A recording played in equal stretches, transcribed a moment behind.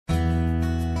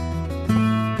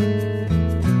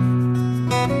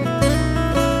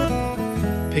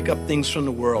pick up things from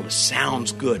the world. It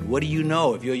sounds good. What do you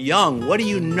know? If you're young, what do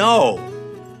you know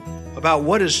about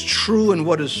what is true and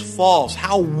what is false?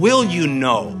 How will you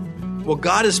know? Well,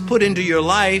 God has put into your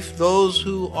life those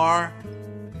who are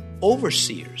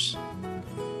overseers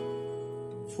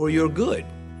for your good,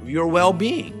 your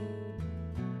well-being.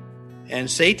 And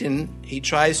Satan, he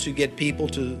tries to get people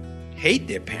to hate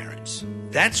their parents.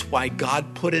 That's why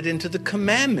God put it into the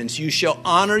commandments. You shall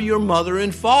honor your mother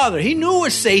and father. He knew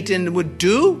what Satan would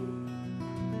do.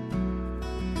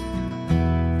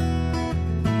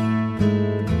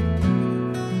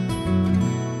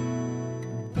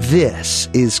 This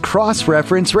is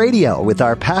Cross-Reference Radio with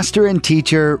our pastor and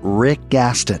teacher, Rick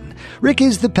Gaston. Rick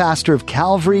is the pastor of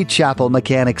Calvary Chapel,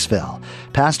 Mechanicsville.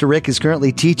 Pastor Rick is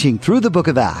currently teaching through the book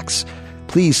of Acts.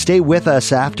 Please stay with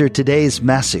us after today's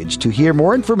message to hear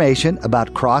more information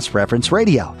about Cross-Reference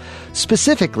Radio,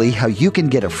 specifically how you can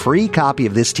get a free copy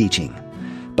of this teaching.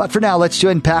 But for now, let's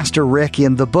join Pastor Rick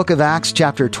in the book of Acts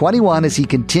chapter 21 as he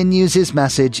continues his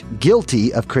message,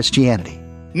 Guilty of Christianity.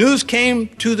 News came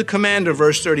to the commander,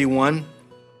 verse 31,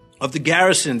 of the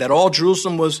garrison that all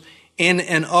Jerusalem was in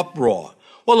an uproar.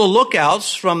 Well, the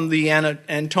lookouts from the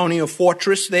Antonia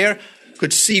fortress there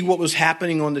could see what was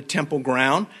happening on the temple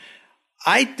ground.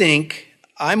 I think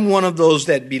I'm one of those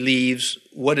that believes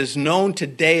what is known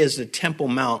today as the Temple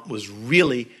Mount was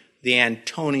really the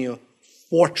Antonia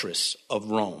fortress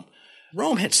of Rome.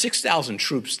 Rome had 6,000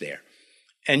 troops there,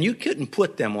 and you couldn't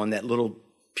put them on that little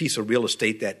piece of real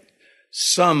estate that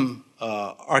some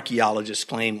archaeologists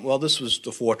claim, well, this was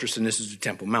the fortress and this is the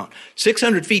Temple Mount.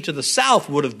 600 feet to the south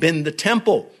would have been the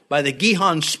temple by the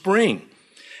Gihon Spring.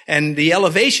 And the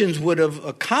elevations would have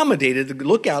accommodated the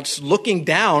lookouts looking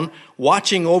down,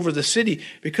 watching over the city,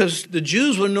 because the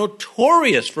Jews were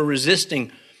notorious for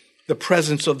resisting the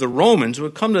presence of the Romans.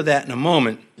 We'll come to that in a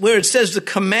moment. Where it says the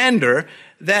commander,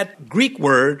 that Greek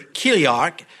word,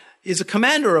 kiliarch, is a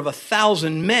commander of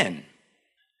 1,000 men.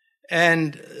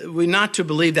 And we're not to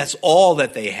believe that's all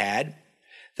that they had.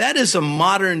 That is a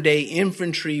modern-day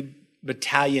infantry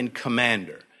battalion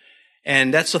commander.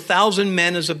 And that's 1,000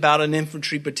 men is about an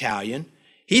infantry battalion.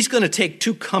 He's going to take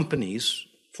 2 companies.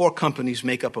 4 companies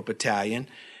make up a battalion.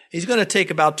 He's going to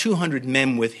take about 200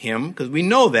 men with him, because we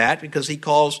know that because he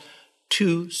calls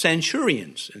 2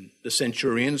 centurions. And the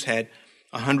centurions had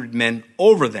 100 men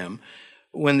over them.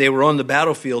 When they were on the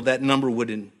battlefield, that number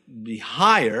would be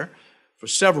higher for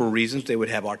several reasons. They would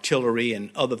have artillery and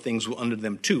other things under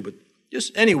them too. But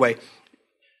just anyway,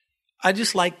 I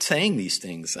just like saying these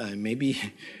things.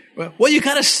 Well, you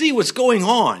got to see what's going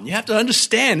on. You have to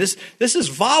understand this is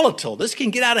volatile. This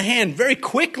can get out of hand very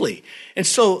quickly. And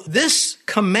so this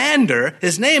commander,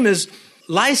 his name is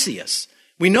Lysias.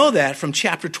 We know that from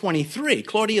chapter 23,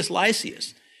 Claudius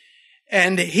Lysias.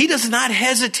 And he does not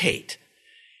hesitate.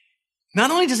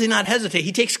 Not only does he not hesitate,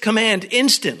 he takes command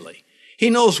instantly. He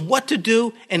knows what to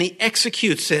do, and he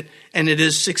executes it, and it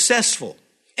is successful.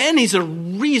 And he's a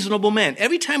reasonable man.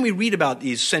 Every time we read about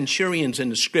these centurions in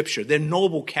the scripture, they're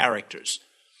noble characters.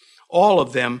 All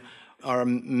of them are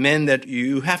men that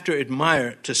you have to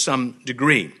admire to some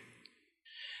degree.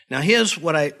 Now, here's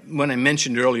when I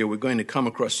mentioned earlier, we're going to come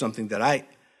across something that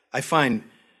I find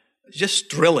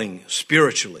just thrilling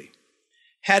spiritually.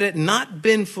 Had it not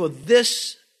been for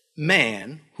this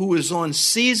man who is on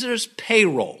Caesar's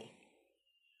payroll,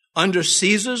 under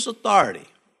Caesar's authority,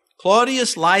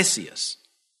 Claudius Lysias,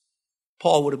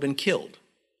 Paul would have been killed.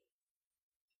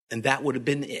 And that would have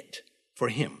been it for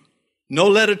him. No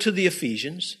letter to the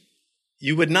Ephesians.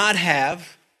 You would not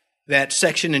have that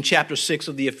section in chapter 6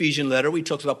 of the Ephesian letter where he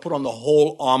talks about put on the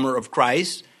whole armor of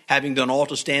Christ, having done all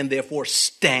to stand, therefore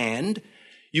stand.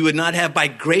 You would not have by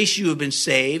grace you have been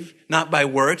saved, not by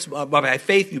works, but by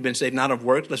faith you've been saved, not of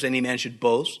works, lest any man should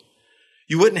boast.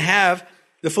 You wouldn't have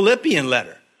the Philippian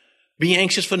letter. Be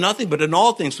anxious for nothing, but in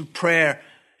all things with prayer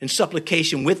and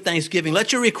supplication with thanksgiving.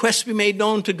 Let your requests be made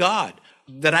known to God,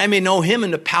 that I may know him in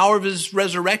the power of his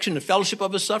resurrection, the fellowship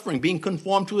of his suffering, being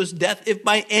conformed to his death, if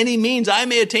by any means I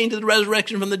may attain to the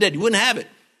resurrection from the dead. You wouldn't have it.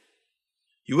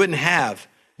 You wouldn't have,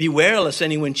 beware lest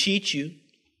anyone cheat you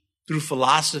through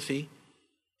philosophy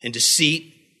and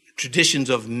deceit,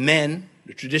 traditions of men,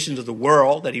 the traditions of the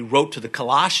world that he wrote to the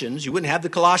Colossians. You wouldn't have the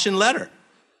Colossian letter.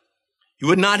 You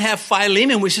would not have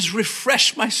Philemon, which says,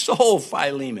 refresh my soul,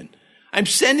 Philemon. I'm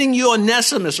sending you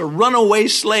Onesimus, a runaway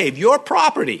slave, your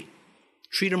property.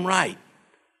 Treat him right.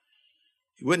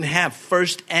 You wouldn't have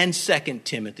 1st and 2nd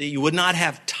Timothy. You would not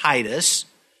have Titus.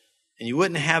 And you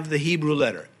wouldn't have the Hebrew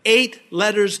letter. 8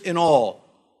 letters in all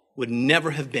would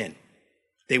never have been.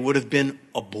 They would have been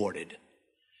aborted.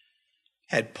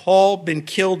 Had Paul been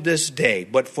killed this day,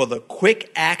 but for the quick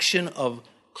action of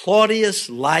Claudius,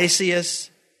 Lysias,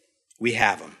 we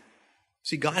have them.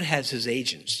 See, God has his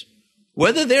agents.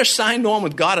 Whether they're signed on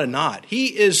with God or not, he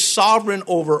is sovereign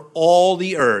over all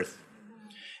the earth.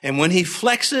 And when he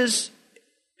flexes,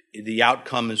 the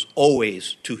outcome is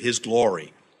always to his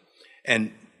glory.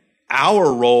 And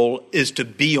our role is to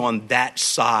be on that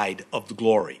side of the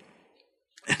glory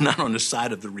and not on the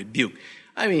side of the rebuke.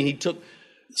 I mean, he took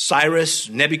Cyrus,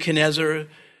 Nebuchadnezzar,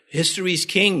 history's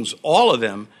kings, all of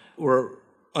them were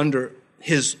under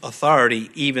his authority,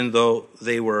 even though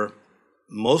they were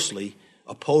mostly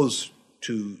opposed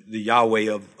to the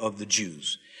Yahweh of the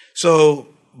Jews. So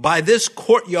by this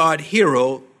courtyard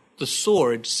hero, the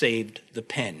sword saved the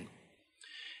pen.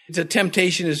 The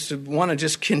temptation is to want to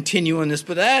just continue on this,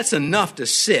 but that's enough to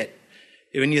sit.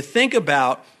 When you think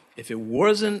about, if it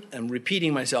wasn't, I'm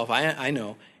repeating myself, I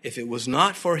know, if it was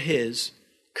not for his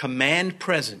command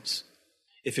presence,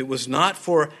 if it was not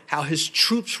for how his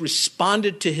troops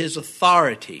responded to his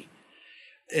authority,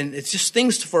 and it's just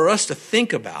things for us to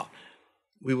think about,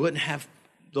 we wouldn't have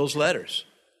those letters.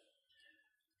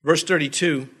 Verse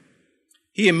 32,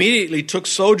 he immediately took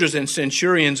soldiers and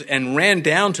centurions and ran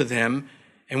down to them,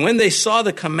 and when they saw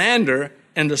the commander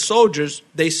and the soldiers,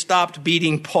 they stopped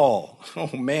beating Paul.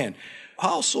 Oh, man.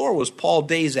 How sore was Paul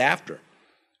days after?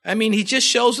 I mean, he just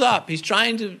shows up. He's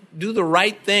trying to do the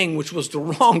right thing, which was the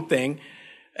wrong thing.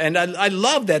 And I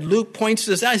love that Luke points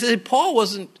this out. He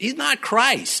said, he's not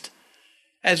Christ.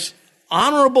 As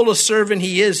honorable a servant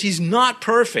he is, he's not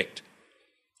perfect.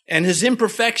 And his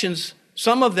imperfections,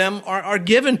 some of them are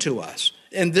given to us.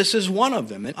 And this is one of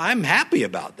them. And I'm happy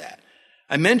about that.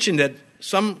 I mentioned that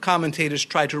some commentators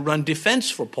try to run defense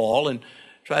for Paul and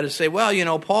try to say,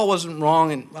 well, Paul wasn't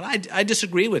wrong. But I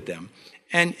disagree with them.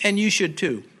 And you should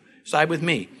too. Side with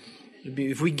me.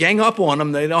 If we gang up on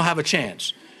them, they don't have a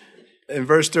chance. In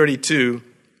verse 32,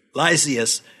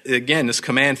 Lysias, again, this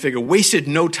command figure, wasted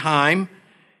no time.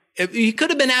 He could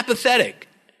have been apathetic.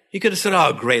 He could have said,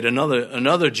 oh, great,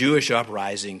 another Jewish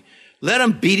uprising. Let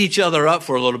them beat each other up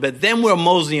for a little bit. Then we'll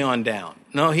mosey on down.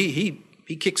 No, he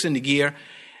kicks into gear.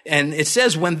 And it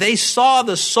says, when they saw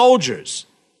the soldiers,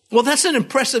 well, that's an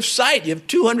impressive sight. You have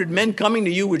 200 men coming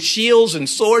to you with shields and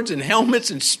swords and helmets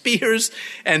and spears,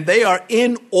 and they are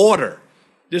in order.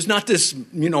 There's not this,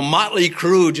 motley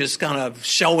crew just kind of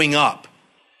showing up.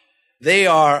 They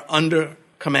are under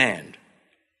command.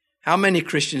 How many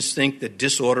Christians think that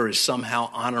disorder is somehow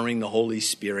honoring the Holy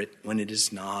Spirit when it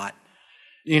is not?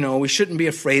 We shouldn't be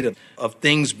afraid of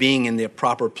things being in their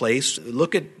proper place.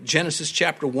 Look at Genesis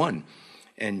chapter 1,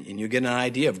 and you get an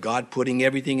idea of God putting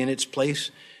everything in its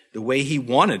place the way he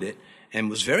wanted it and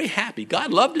was very happy.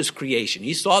 God loved his creation.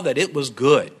 He saw that it was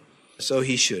good, so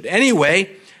he should.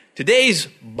 Anyway, today's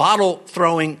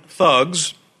bottle-throwing thug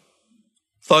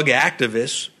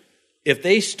activists, if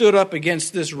they stood up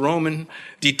against this Roman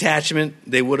detachment,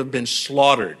 they would have been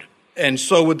slaughtered, and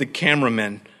so would the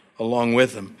cameramen along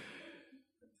with them.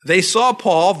 They saw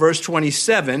Paul, verse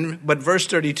 27, but verse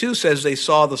 32 says they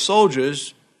saw the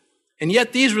soldiers, and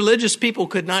yet these religious people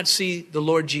could not see the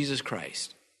Lord Jesus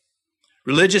Christ.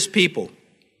 Religious people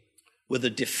with a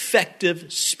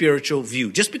defective spiritual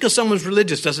view. Just because someone's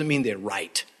religious doesn't mean they're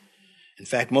right. In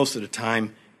fact, most of the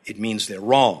time, it means they're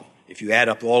wrong. If you add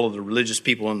up all of the religious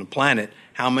people on the planet,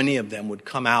 how many of them would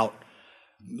come out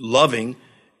loving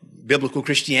biblical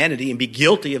Christianity and be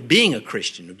guilty of being a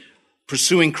Christian,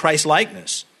 pursuing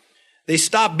Christ-likeness? They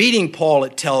stopped beating Paul,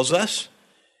 it tells us.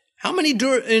 How many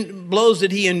blows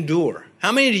did he endure?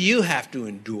 How many do you have to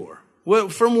endure? Well,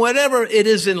 from whatever it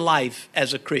is in life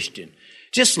as a Christian,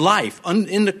 just life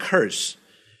in the curse.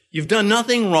 You've done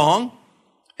nothing wrong,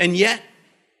 and yet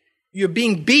you're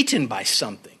being beaten by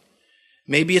something.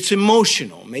 Maybe it's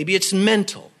emotional. Maybe it's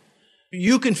mental.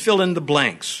 You can fill in the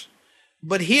blanks.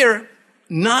 But here,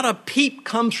 not a peep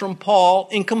comes from Paul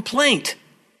in complaint.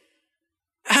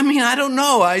 I mean, I don't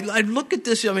know. I look at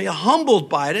this, humbled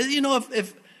by it.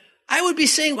 If I would be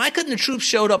saying, why couldn't the troops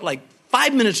showed up like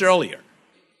 5 minutes earlier?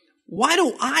 Why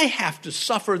do I have to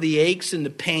suffer the aches and the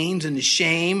pains and the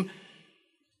shame?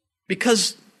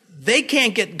 Because they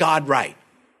can't get God right.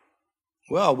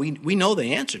 Well, we know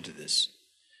the answer to this.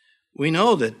 We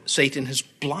know that Satan has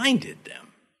blinded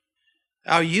them.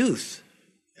 Our youth,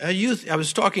 I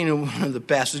was talking to one of the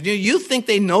pastors. You think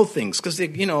they know things because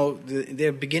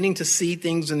they're beginning to see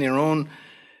things in their own,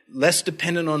 less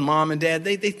dependent on mom and dad.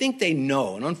 They think they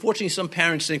know. And unfortunately, some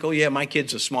parents think, oh yeah, my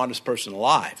kid's the smartest person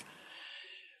alive.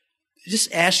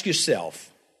 Just ask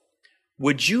yourself,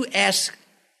 would you ask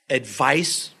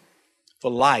advice for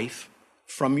life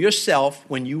from yourself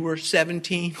when you were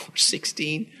 17 or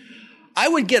 16? I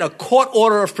would get a court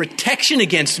order of protection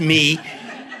against me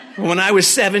when I was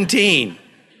 17.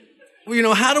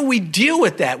 How do we deal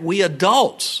with that? We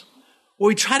adults. Well,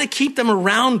 we try to keep them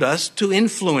around us to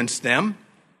influence them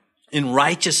in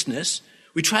righteousness.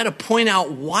 We try to point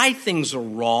out why things are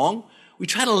wrong. We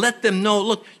try to let them know,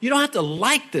 look, you don't have to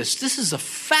like this. This is a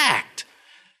fact.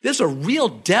 There's a real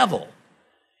devil.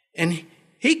 And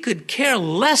he could care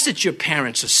less that your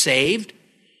parents are saved.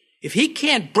 If he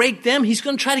can't break them, he's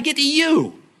going to try to get to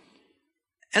you.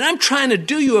 And I'm trying to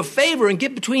do you a favor and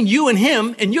get between you and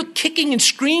him, and you're kicking and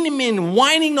screaming and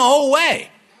whining the whole way.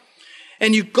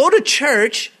 And you go to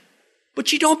church,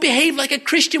 but you don't behave like a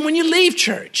Christian when you leave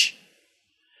church.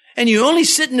 And you only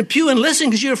sit in the pew and listen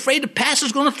because you're afraid the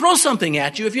pastor's going to throw something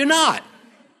at you if you're not.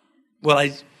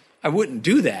 Well, I wouldn't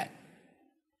do that.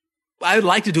 I would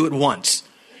like to do it once.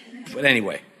 But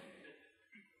anyway,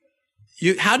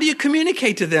 how do you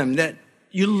communicate to them that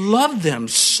you love them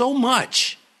so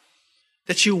much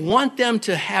that you want them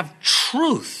to have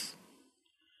truth?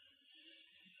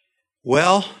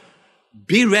 Well,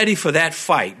 be ready for that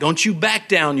fight. Don't you back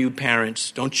down, you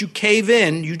parents. Don't you cave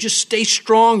in. You just stay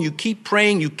strong. You keep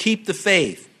praying. You keep the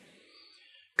faith.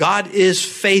 God is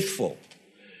faithful,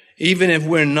 even if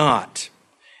we're not.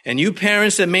 And you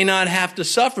parents that may not have to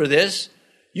suffer this,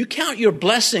 you count your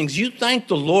blessings. You thank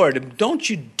the Lord. Don't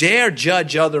you dare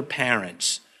judge other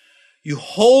parents. You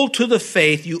hold to the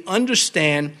faith. You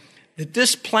understand that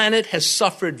this planet has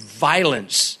suffered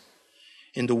violence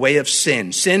in the way of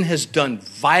sin. Sin has done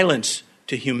violence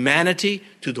to humanity,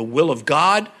 to the will of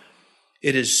God.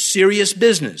 It is serious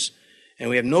business. And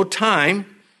we have no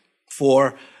time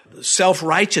for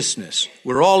self-righteousness.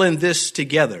 We're all in this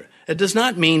together. It does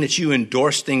not mean that you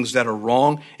endorse things that are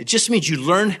wrong. It just means you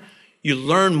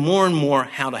learn more and more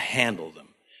how to handle them.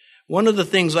 One of the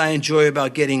things I enjoy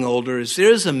about getting older is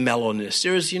there is a mellowness.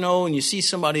 There is, when you see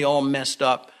somebody all messed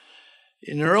up.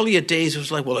 In the earlier days, it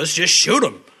was like, well, let's just shoot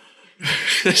them.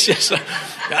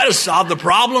 That'll solve the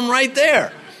problem right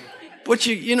there. But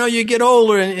you get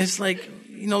older and it's like,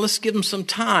 let's give them some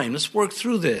time. Let's work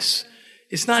through this.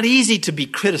 It's not easy to be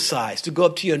criticized, to go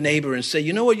up to your neighbor and say,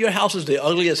 you know what, your house is the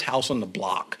ugliest house on the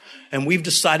block, and we've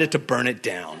decided to burn it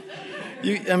down.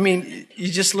 You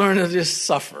just learn to just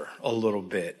suffer a little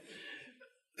bit.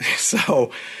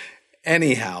 So,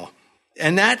 anyhow,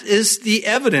 and that is the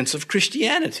evidence of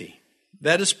Christianity.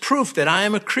 That is proof that I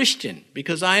am a Christian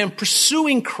because I am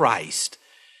pursuing Christ.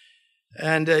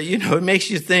 And, it makes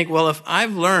you think, well, if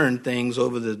I've learned things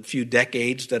over the few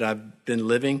decades that I've been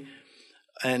living,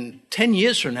 and 10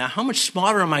 years from now, how much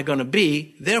smarter am I going to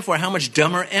be? Therefore, how much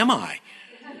dumber am I?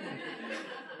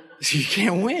 You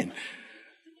can't win.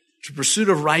 The pursuit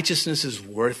of righteousness is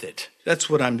worth it. That's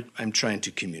what I'm trying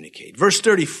to communicate. Verse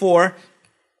 34,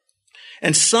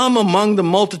 and some among the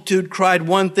multitude cried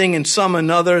one thing and some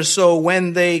another. So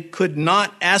when they could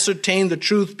not ascertain the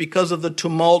truth because of the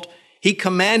tumult, he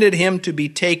commanded him to be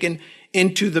taken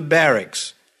into the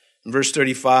barracks. In verse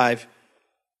 35,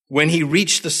 when he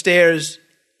reached the stairs,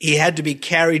 he had to be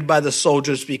carried by the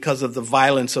soldiers because of the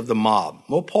violence of the mob.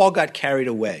 Well, Paul got carried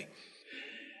away.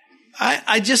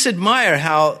 I just admire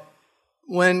how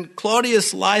when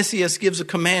Claudius Lysias gives a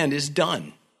command, it's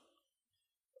done.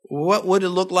 What would it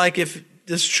look like if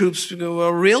this troops go,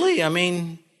 well, really?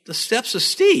 The steps are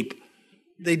steep.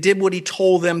 They did what he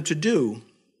told them to do.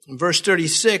 In verse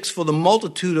 36, for the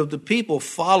multitude of the people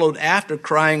followed after,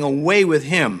 crying, away with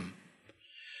him.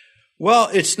 Well,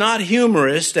 it's not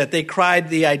humorous that they cried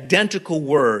the identical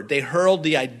word. They hurled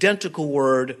the identical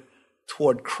word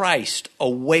toward Christ,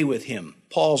 away with him.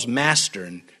 Paul's master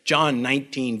in John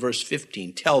 19, verse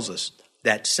 15, tells us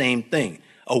that same thing,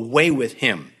 away with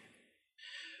him.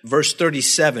 Verse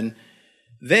 37,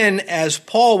 then as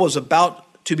Paul was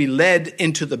about to be led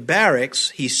into the barracks,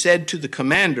 he said to the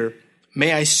commander,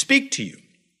 may I speak to you?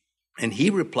 And he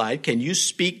replied, can you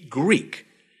speak Greek?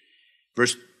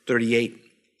 Verse 38,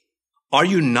 are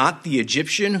you not the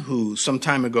Egyptian who some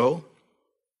time ago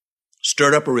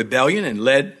stirred up a rebellion and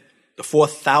led the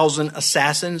 4,000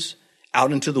 assassins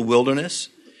out into the wilderness?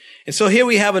 And so here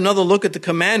we have another look at the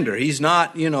commander. He's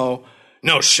not, no,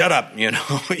 shut up,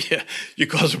 you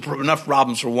caused enough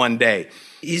problems for one day.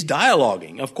 He's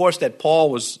dialoguing. Of course, that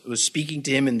Paul was speaking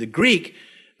to him in the Greek,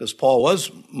 because Paul was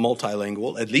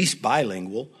multilingual, at least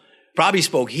bilingual. Probably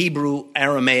spoke Hebrew,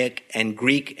 Aramaic, and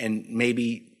Greek, and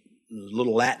maybe a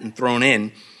little Latin thrown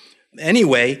in.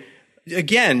 Anyway,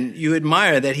 again, you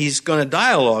admire that he's going to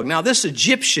dialogue. Now, this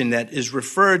Egyptian that is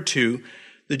referred to,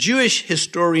 the Jewish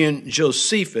historian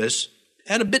Josephus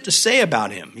had a bit to say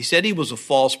about him. He said he was a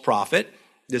false prophet,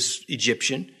 this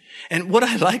Egyptian. And what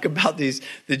I like about the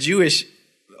Jewish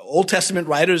Old Testament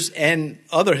writers and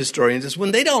other historians is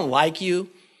when they don't like you,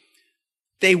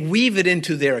 they weave it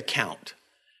into their account.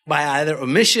 by either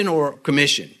omission or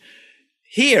commission.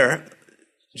 Here,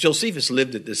 Josephus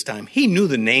lived at this time. He knew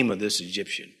the name of this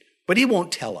Egyptian, but he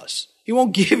won't tell us. He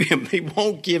won't give him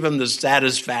the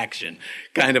satisfaction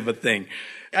kind of a thing.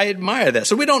 I admire that.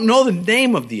 So we don't know the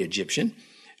name of the Egyptian.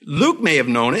 Luke may have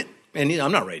known it, and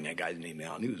I'm not writing that guy's name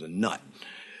down. He was a nut.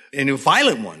 And a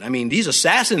violent one. I mean, these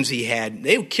assassins he had,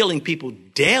 they were killing people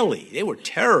daily. They were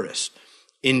terrorists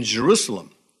in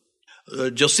Jerusalem.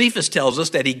 Josephus tells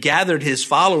us that he gathered his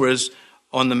followers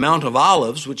on the Mount of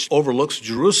Olives, which overlooks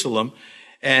Jerusalem,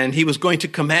 and he was going to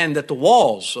command that the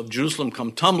walls of Jerusalem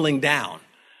come tumbling down.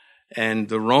 And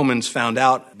the Romans found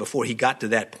out before he got to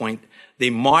that point. They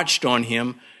marched on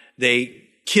him. They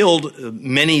killed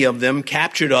many of them,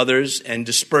 captured others, and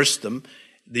dispersed them.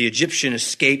 The Egyptian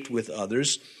escaped with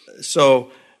others.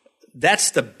 So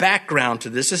that's the background to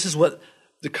this. This is what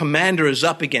the commander is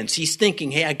up against. He's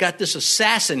thinking, hey, I got this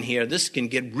assassin here. This can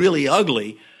get really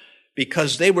ugly,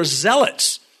 because they were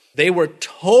zealots. They were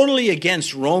totally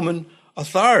against Roman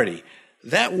authority.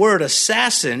 That word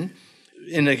assassin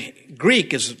in the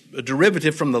Greek is a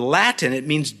derivative from the Latin. It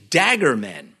means dagger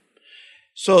men.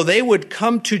 So they would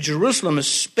come to Jerusalem,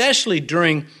 especially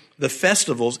during the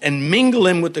festivals, and mingle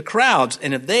in with the crowds.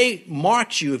 And if they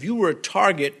marked you, if you were a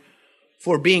target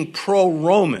for being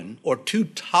pro-Roman or too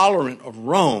tolerant of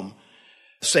Rome,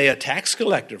 say a tax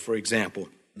collector, for example,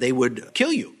 they would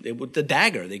kill you. They would the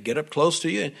dagger. They'd get up close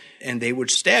to you and they would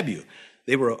stab you.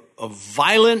 They were a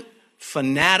violent,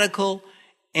 fanatical,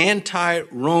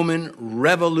 anti-Roman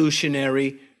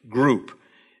revolutionary group.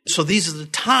 So these are the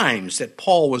times that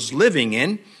Paul was living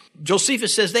in.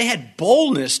 Josephus says they had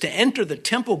boldness to enter the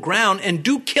temple ground and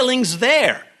do killings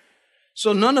there.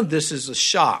 So none of this is a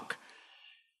shock.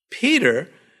 Peter,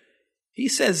 he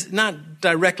says, not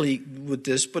directly with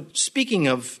this, but speaking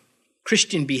of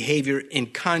Christian behavior in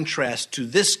contrast to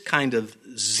this kind of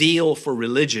zeal for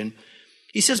religion,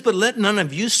 he says, but let none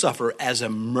of you suffer as a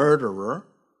murderer,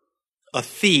 a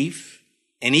thief,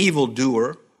 an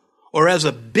evildoer, or as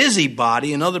a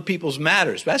busybody in other people's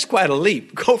matters. That's quite a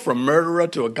leap. Go from murderer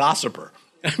to a gossiper.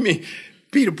 I mean,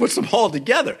 Peter puts them all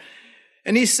together.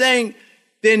 And he's saying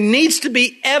there needs to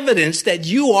be evidence that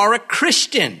you are a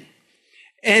Christian.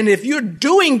 And if you're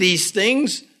doing these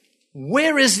things,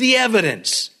 where is the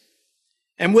evidence?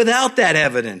 And without that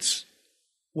evidence,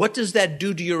 what does that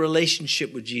do to your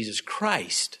relationship with Jesus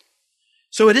Christ?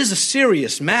 So it is a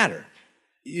serious matter.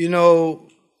 You know,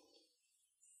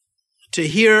 to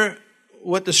hear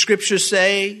what the scriptures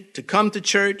say, to come to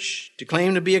church, to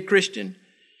claim to be a Christian,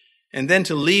 and then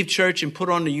to leave church and put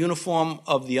on the uniform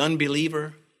of the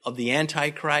unbeliever, of the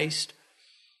Antichrist,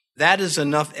 that is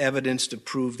enough evidence to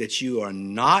prove that you are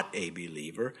not a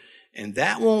believer, and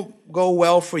that won't go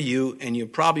well for you, and you're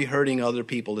probably hurting other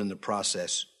people in the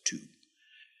process too.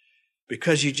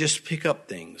 Because you just pick up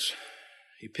things.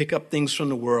 You pick up things from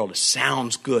the world. It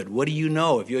sounds good. What do you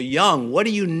know? If you're young, what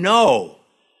do you know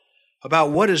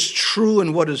about what is true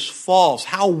and what is false?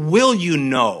 How will you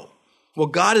know? Well,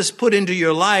 God has put into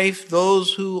your life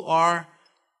those who are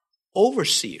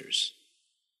overseers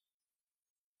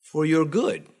for your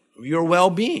good, your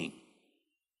well-being.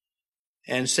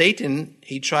 And Satan,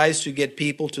 he tries to get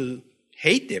people to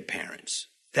hate their parents.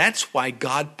 That's why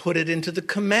God put it into the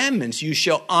commandments. You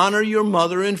shall honor your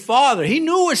mother and father. He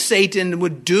knew what Satan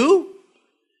would do.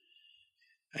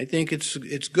 I think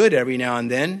it's good every now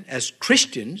and then, as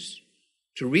Christians,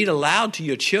 to read aloud to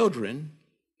your children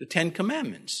the 10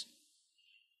 Commandments.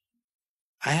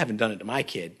 I haven't done it to my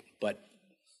kid, but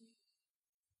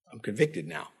I'm convicted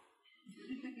now.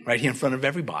 Right here in front of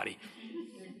everybody.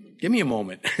 Give me a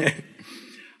moment.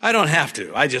 I don't have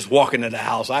to. I just walk into the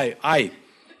house. I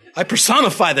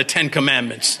personify the 10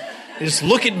 Commandments. They just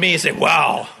look at me and say,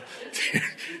 wow,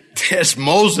 there's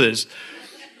Moses.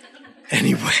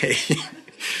 Anyway,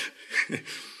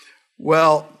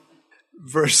 well,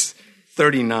 verse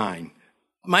 39.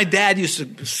 My dad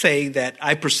used to say that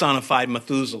I personified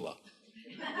Methuselah.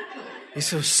 He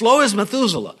said, slow as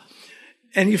Methuselah.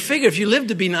 And you figure if you lived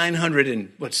to be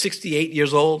 968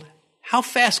 years old, how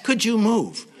fast could you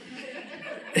move?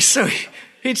 So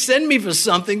he'd send me for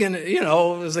something, and,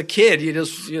 as a kid, you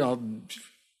just,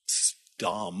 it's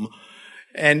dumb.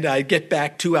 And I'd get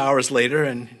back 2 hours later,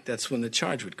 and that's when the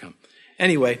charge would come.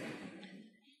 Anyway,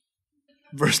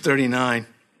 verse 39.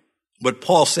 But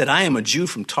Paul said, I am a Jew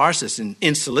from Tarsus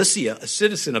in Cilicia, a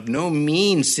citizen of no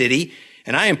mean city,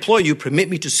 and I implore you, permit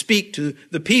me to speak to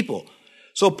the people.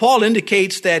 So Paul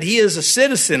indicates that he is a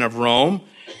citizen of Rome,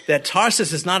 that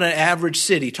Tarsus is not an average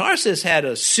city. Tarsus had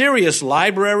a serious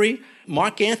library.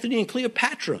 Mark Antony and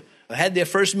Cleopatra had their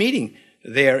first meeting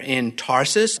there in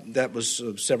Tarsus. That was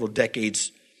several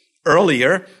decades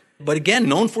earlier. but again,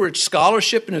 known for its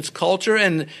scholarship and its culture.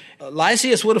 And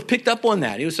Lysias would have picked up on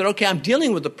that. He would have said, okay, I'm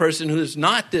dealing with a person who is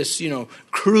not this,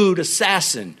 crude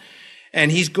assassin.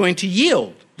 And he's going to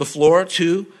yield the floor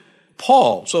to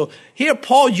Paul. So here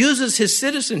Paul uses his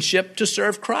citizenship to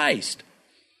serve Christ.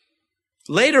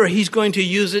 Later, he's going to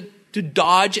use it to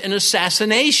dodge an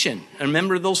assassination. And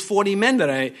remember those 40 men that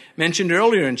I mentioned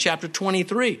earlier in chapter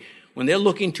 23. When they're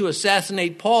looking to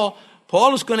assassinate Paul,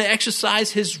 Paul is going to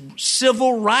exercise his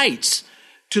civil rights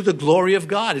to the glory of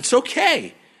God. It's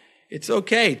okay. It's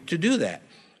okay to do that.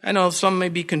 I know some may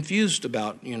be confused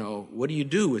about, what do you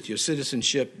do with your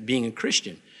citizenship being a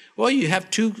Christian? Well, you have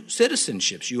two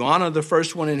citizenships. You honor the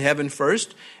first one in heaven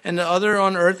first, and the other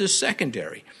on earth is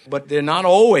secondary. But they're not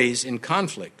always in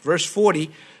conflict. Verse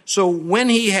 40, so when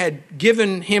he had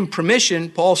given him permission,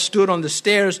 Paul stood on the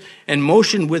stairs and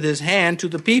motioned with his hand to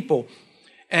the people.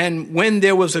 And when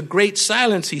there was a great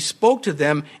silence, he spoke to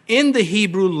them in the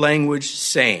Hebrew language,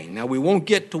 saying, now we won't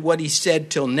get to what he said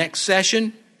till next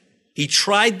session. He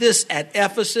tried this at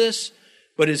Ephesus,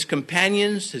 but his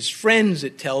companions, his friends,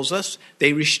 it tells us,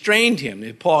 they restrained him.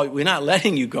 Paul, we're not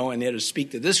letting you go in there to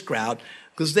speak to this crowd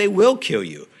because they will kill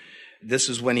you. This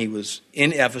is when he was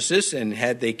in Ephesus, and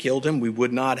had they killed him, we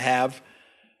might have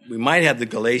the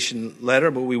Galatian letter,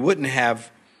 but we wouldn't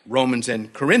have Romans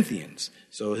and Corinthians.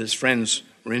 So his friends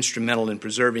were instrumental in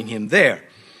preserving him there.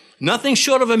 Nothing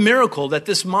short of a miracle that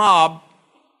this mob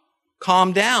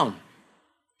calmed down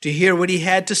to hear what he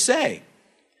had to say.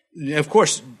 Of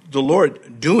course, the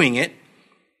Lord doing it.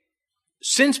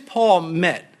 Since Paul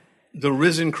met the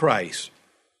risen Christ,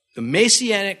 the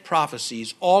Messianic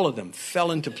prophecies, all of them fell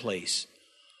into place.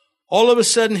 All of a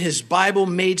sudden, his Bible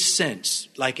made sense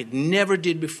like it never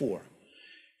did before.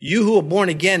 You who are born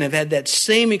again have had that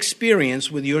same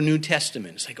experience with your New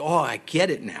Testament. It's like, oh, I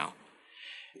get it now.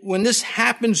 When this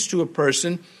happens to a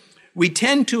person, we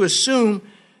tend to assume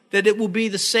that it will be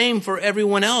the same for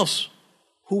everyone else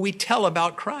who we tell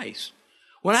about Christ.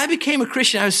 When I became a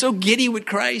Christian, I was so giddy with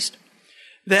Christ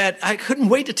that I couldn't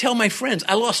wait to tell my friends.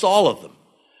 I lost all of them.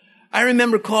 I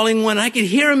remember calling one, I could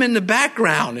hear him in the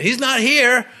background. He's not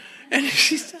here. And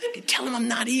I could tell him I'm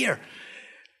not here.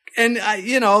 And,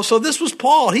 so this was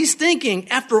Paul. He's thinking,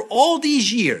 after all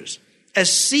these years, as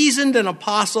seasoned an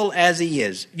apostle as he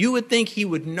is, you would think he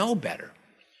would know better.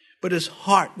 But his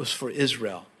heart was for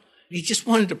Israel. He just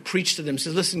wanted to preach to them. He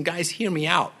said, listen, guys, hear me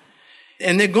out.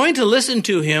 And they're going to listen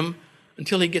to him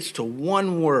until he gets to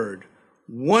one word.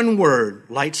 One word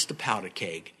lights the powder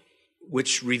keg,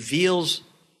 which reveals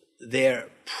their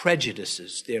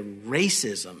prejudices, their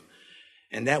racism.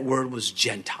 And that word was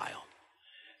Gentile.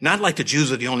 Not like the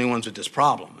Jews are the only ones with this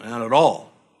problem, not at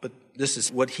all. But this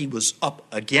is what he was up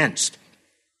against.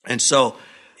 And so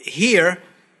here,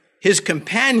 his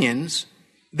companions,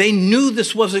 they knew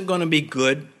this wasn't going to be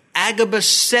good. Agabus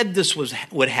said this was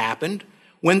what happened.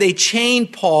 When they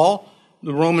chained Paul,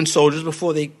 the Roman soldiers,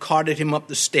 before they carted him up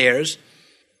the stairs,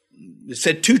 it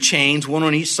said 2 chains, one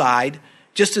on each side,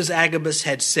 just as Agabus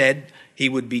had said he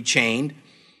would be chained.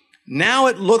 Now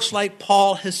it looks like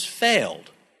Paul has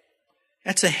failed.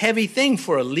 That's a heavy thing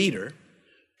for a leader,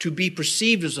 to be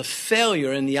perceived as a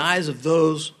failure in the eyes of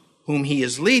those whom he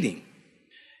is leading.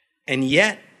 And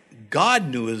yet, God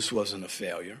knew this wasn't a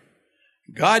failure.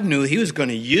 God knew he was going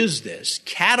to use this,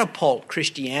 catapult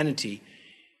Christianity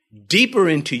deeper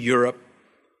into Europe,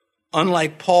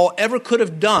 unlike Paul ever could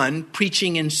have done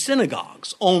preaching in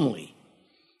synagogues only.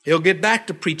 He'll get back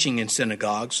to preaching in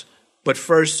synagogues, but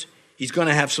first he's going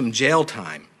to have some jail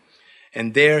time.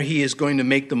 And there he is going to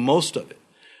make the most of it.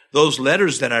 Those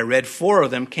letters that I read, 4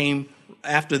 of them came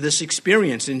after this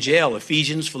experience in jail: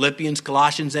 Ephesians, Philippians,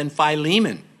 Colossians, and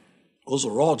Philemon. Those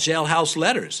are all jailhouse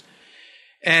letters.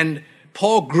 And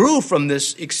Paul grew from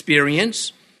this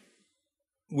experience.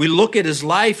 We look at his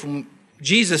life, and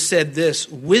Jesus said this: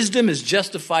 wisdom is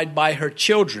justified by her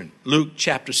children. Luke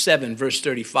chapter 7, verse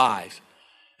 35.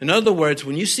 In other words,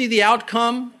 when you see the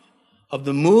outcome of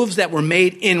the moves that were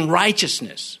made in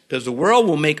righteousness, because the world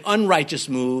will make unrighteous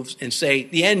moves and say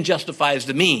the end justifies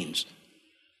the means.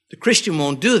 The Christian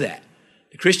won't do that.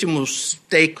 The Christian will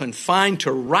stay confined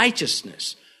to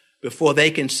righteousness before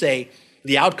they can say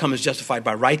the outcome is justified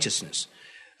by righteousness.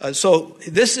 So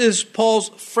this is Paul's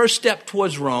first step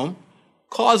towards Rome,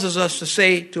 causes us to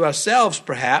say to ourselves,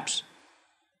 perhaps,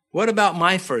 what about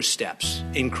my first steps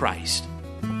in Christ?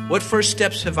 What first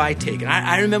steps have I taken?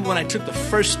 I remember when I took the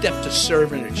first step to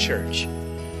serve in a church.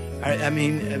 I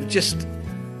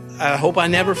hope I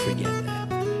never forget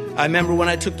that. I remember when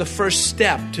I took the first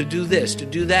step to do this, to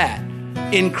do that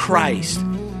in Christ.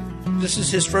 This is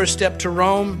his first step to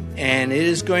Rome, and it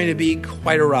is going to be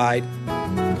quite a ride.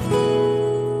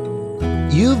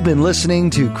 You've been listening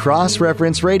to Cross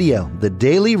Reference Radio, the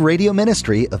daily radio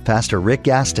ministry of Pastor Rick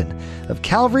Gaston of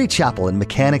Calvary Chapel in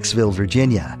Mechanicsville,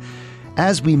 Virginia.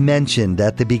 As we mentioned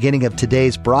at the beginning of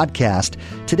today's broadcast,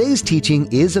 today's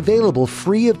teaching is available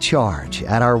free of charge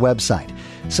at our website.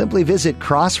 Simply visit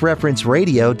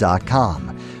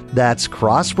crossreferenceradio.com. That's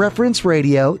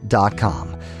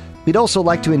crossreferenceradio.com. We'd also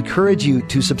like to encourage you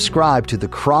to subscribe to the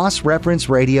Cross Reference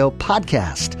Radio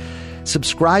podcast.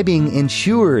 Subscribing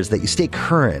ensures that you stay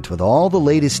current with all the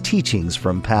latest teachings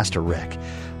from Pastor Rick.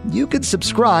 You can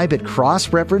subscribe at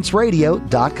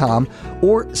crossreferenceradio.com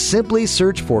or simply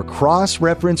search for Cross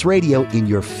Reference Radio in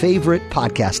your favorite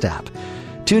podcast app.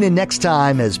 Tune in next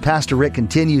time as Pastor Rick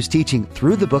continues teaching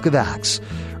through the book of Acts,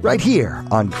 right here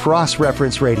on Cross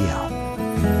Reference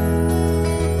Radio.